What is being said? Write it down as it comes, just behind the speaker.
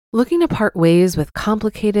Looking to part ways with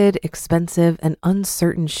complicated, expensive, and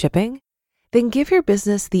uncertain shipping? Then give your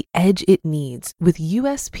business the edge it needs with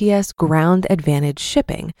USPS Ground Advantage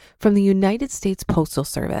shipping from the United States Postal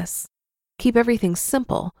Service. Keep everything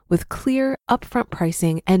simple with clear, upfront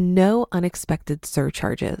pricing and no unexpected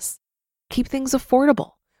surcharges. Keep things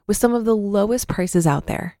affordable with some of the lowest prices out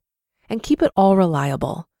there. And keep it all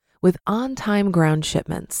reliable with on-time ground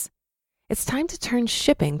shipments. It's time to turn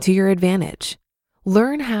shipping to your advantage.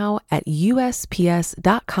 Learn how at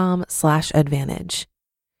USPS.com/advantage.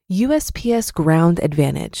 USPS Ground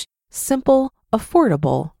Advantage. Simple,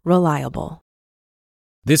 affordable, reliable.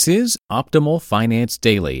 This is Optimal Finance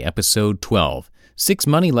Daily, Episode 12, 6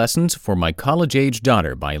 Money Lessons for My College-Age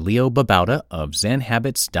Daughter by Leo Babauta of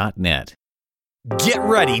ZenHabits.net. Get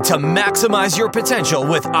ready to maximize your potential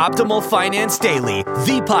with Optimal Finance Daily,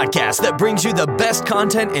 the podcast that brings you the best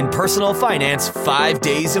content in personal finance 5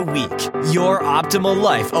 days a week. Your optimal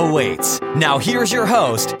life awaits. Now here's your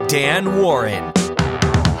host, Dan Warren.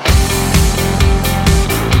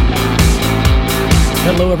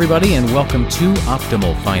 Hello, everybody, and welcome to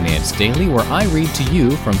Optimal Finance Daily, where I read to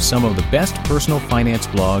you from some of the best personal finance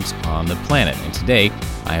blogs on the planet. And today,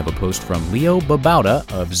 I have a post from Leo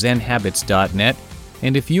Babauta of ZenHabits.net.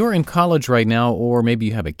 And if you're in college right now, or maybe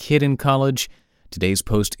you have a kid in college, today's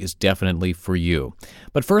post is definitely for you.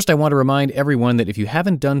 But first, I want to remind everyone that if you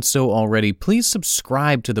haven't done so already, please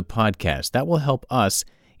subscribe to the podcast. That will help us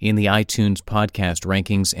in the iTunes podcast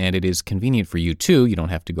rankings, and it is convenient for you, too. You don't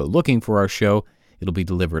have to go looking for our show. It'll be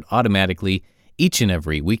delivered automatically each and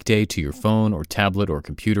every weekday to your phone or tablet or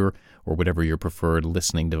computer or whatever your preferred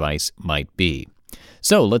listening device might be.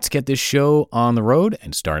 So let's get this show on the road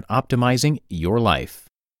and start optimizing your life.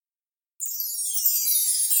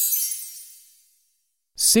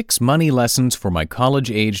 6 Money Lessons for My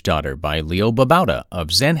College-Age Daughter by Leo Babauta of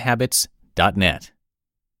ZenHabits.net.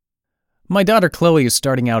 My daughter Chloe is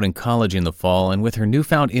starting out in college in the fall, and with her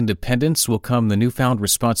newfound independence will come the newfound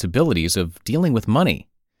responsibilities of dealing with money.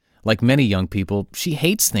 Like many young people, she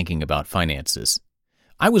hates thinking about finances.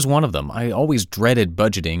 I was one of them. I always dreaded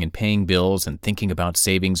budgeting and paying bills and thinking about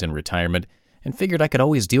savings and retirement, and figured I could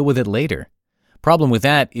always deal with it later. Problem with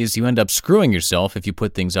that is you end up screwing yourself if you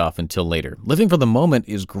put things off until later. Living for the moment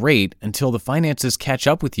is great until the finances catch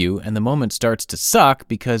up with you and the moment starts to suck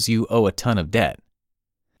because you owe a ton of debt.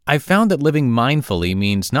 I've found that living mindfully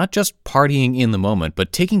means not just partying in the moment,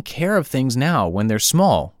 but taking care of things now when they're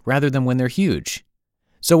small rather than when they're huge.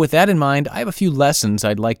 So with that in mind, I have a few lessons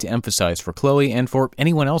I'd like to emphasize for Chloe and for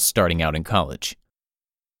anyone else starting out in college.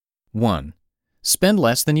 1. Spend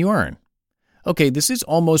less than you earn. Okay, this is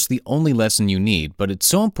almost the only lesson you need, but it's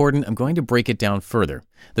so important I'm going to break it down further.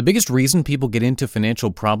 The biggest reason people get into financial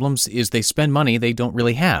problems is they spend money they don't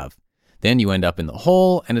really have. Then you end up in the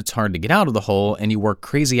hole, and it's hard to get out of the hole, and you work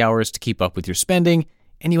crazy hours to keep up with your spending,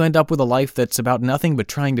 and you end up with a life that's about nothing but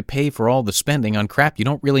trying to pay for all the spending on crap you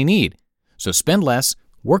don't really need. So spend less,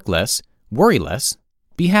 work less, worry less,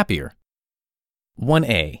 be happier.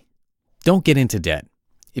 1A. Don't get into debt.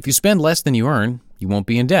 If you spend less than you earn, you won't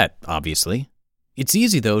be in debt, obviously. It's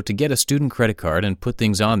easy, though, to get a student credit card and put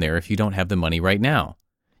things on there if you don't have the money right now.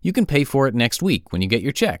 You can pay for it next week when you get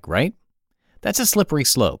your check, right? That's a slippery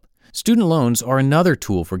slope. Student loans are another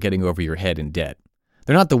tool for getting over your head in debt.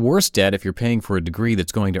 They're not the worst debt if you're paying for a degree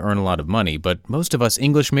that's going to earn a lot of money, but most of us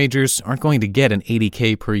English majors aren't going to get an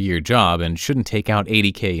 $80K per year job and shouldn't take out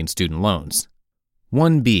 $80K in student loans.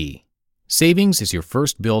 1B. Savings is your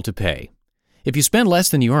first bill to pay. If you spend less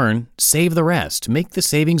than you earn, save the rest. Make the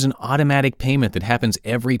savings an automatic payment that happens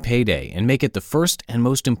every payday and make it the first and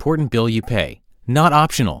most important bill you pay. Not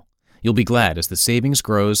optional. You'll be glad as the savings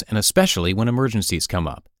grows and especially when emergencies come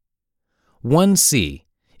up. 1C.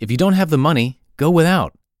 If you don't have the money, go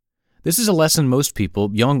without. This is a lesson most people,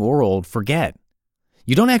 young or old, forget.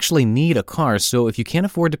 You don't actually need a car, so if you can't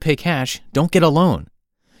afford to pay cash, don't get a loan.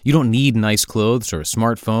 You don't need nice clothes or a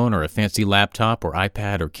smartphone or a fancy laptop or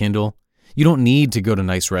iPad or Kindle. You don't need to go to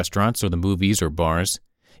nice restaurants or the movies or bars.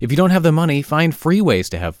 If you don't have the money, find free ways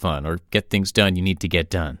to have fun or get things done you need to get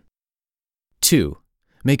done. 2.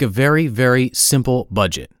 Make a very, very simple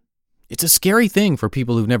budget. It's a scary thing for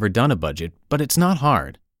people who've never done a budget, but it's not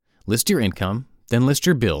hard. List your income, then list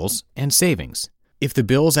your bills and savings. If the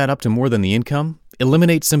bills add up to more than the income,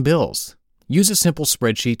 eliminate some bills. Use a simple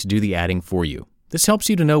spreadsheet to do the adding for you. This helps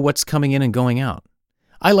you to know what's coming in and going out.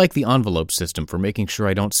 I like the envelope system for making sure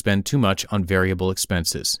I don't spend too much on variable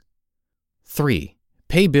expenses. 3.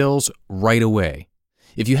 Pay bills right away.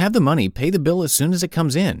 If you have the money, pay the bill as soon as it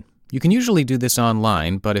comes in. You can usually do this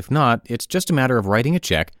online, but if not, it's just a matter of writing a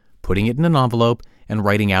check, putting it in an envelope, and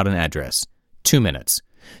writing out an address. 2 minutes.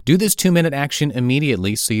 Do this 2-minute action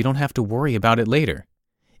immediately so you don't have to worry about it later.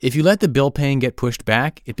 If you let the bill paying get pushed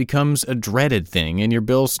back, it becomes a dreaded thing and your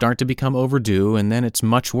bills start to become overdue, and then it's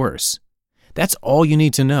much worse. That's all you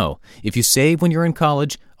need to know. If you save when you're in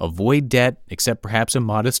college, avoid debt, except perhaps a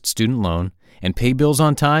modest student loan, and pay bills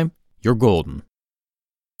on time, you're golden.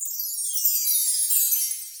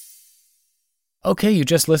 Okay, you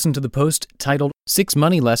just listened to the post titled 6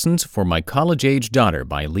 Money Lessons for My College-Age Daughter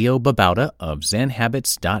by Leo Babauta of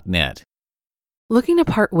ZenHabits.net. Looking to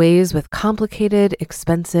part ways with complicated,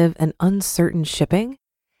 expensive, and uncertain shipping?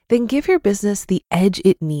 Then give your business the edge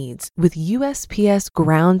it needs with USPS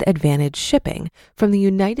Ground Advantage shipping from the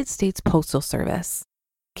United States Postal Service.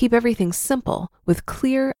 Keep everything simple with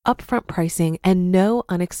clear, upfront pricing and no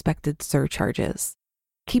unexpected surcharges.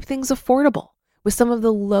 Keep things affordable with some of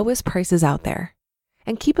the lowest prices out there.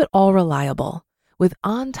 And keep it all reliable with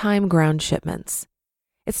on-time ground shipments.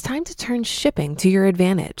 It's time to turn shipping to your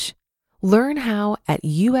advantage. Learn how at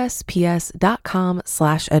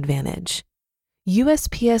USPS.com/advantage.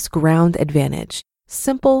 USPS Ground Advantage.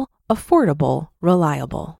 Simple, affordable,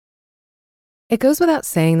 reliable. It goes without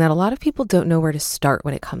saying that a lot of people don't know where to start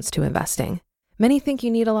when it comes to investing. Many think you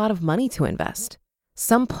need a lot of money to invest.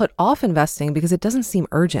 Some put off investing because it doesn't seem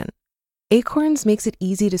urgent. Acorns makes it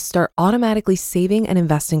easy to start automatically saving and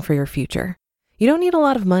investing for your future. You don't need a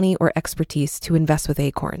lot of money or expertise to invest with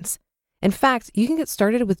Acorns. In fact, you can get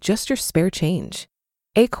started with just your spare change.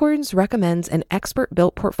 Acorns recommends an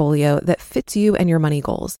expert-built portfolio that fits you and your money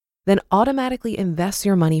goals, then automatically invests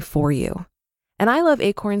your money for you. And I love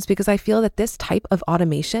Acorns because I feel that this type of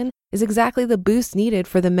automation is exactly the boost needed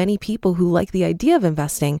for the many people who like the idea of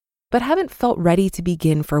investing, but haven't felt ready to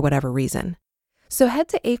begin for whatever reason. So head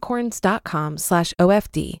to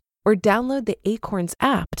acorns.com/OFD or download the Acorns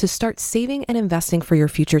app to start saving and investing for your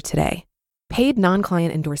future today. Paid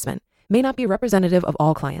non-client endorsement. May not be representative of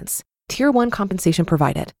all clients. Tier 1 compensation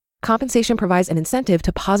provided. Compensation provides an incentive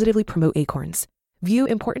to positively promote Acorns. View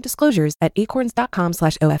important disclosures at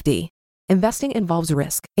acorns.com/OFD. Investing involves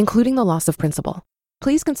risk, including the loss of principal.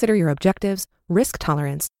 Please consider your objectives, risk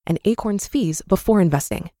tolerance, and Acorns fees before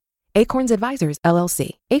investing. Acorns Advisors,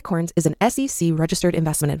 LLC. Acorns is an SEC-registered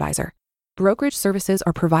investment advisor. Brokerage services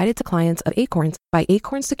are provided to clients of Acorns by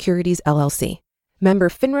Acorns Securities, LLC. Member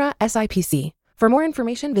FINRA SIPC. For more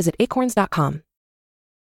information, visit acorns.com.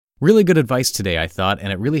 Really good advice today, I thought,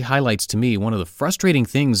 and it really highlights to me one of the frustrating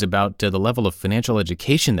things about the level of financial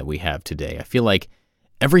education that we have today. I feel like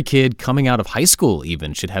every kid coming out of high school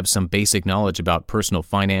even should have some basic knowledge about personal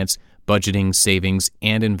finance, budgeting, savings,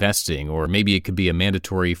 and investing, or maybe it could be a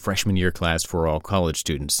mandatory freshman year class for all college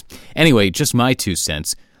students. Anyway, just my 2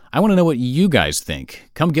 cents. I want to know what you guys think.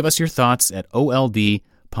 Come give us your thoughts at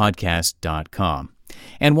oldpodcast.com.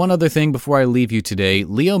 And one other thing before I leave you today,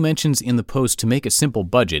 Leo mentions in the post to make a simple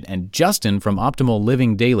budget, and Justin from Optimal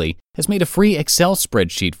Living Daily has made a free Excel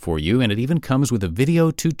spreadsheet for you, and it even comes with a video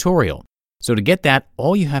tutorial. So to get that,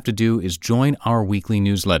 all you have to do is join our weekly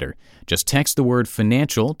newsletter. Just text the word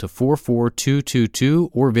financial to 44222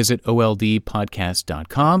 or visit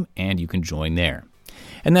oldpodcast.com and you can join there.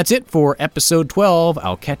 And that's it for episode 12.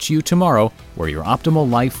 I'll catch you tomorrow where your optimal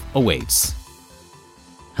life awaits.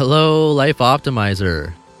 Hello, Life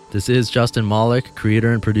Optimizer. This is Justin Malik,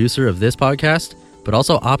 creator and producer of this podcast, but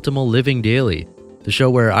also Optimal Living Daily, the show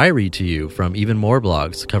where I read to you from even more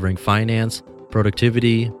blogs covering finance,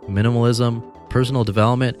 productivity, minimalism, personal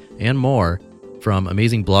development, and more from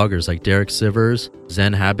amazing bloggers like Derek Sivers,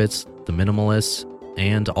 Zen Habits, The Minimalists,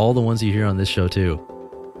 and all the ones you hear on this show too.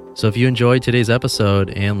 So if you enjoyed today's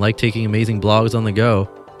episode and like taking amazing blogs on the go,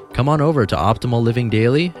 come on over to Optimal Living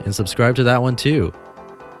Daily and subscribe to that one too.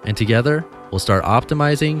 And together, we'll start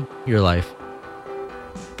optimizing your life.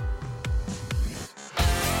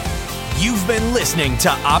 You've been listening to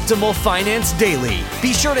Optimal Finance Daily.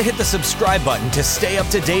 Be sure to hit the subscribe button to stay up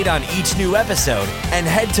to date on each new episode and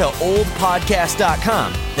head to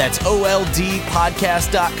oldpodcast.com. That's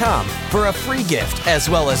oldpodcast.com for a free gift as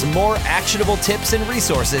well as more actionable tips and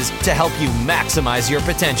resources to help you maximize your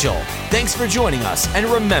potential. Thanks for joining us, and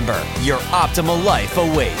remember, your optimal life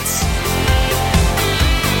awaits.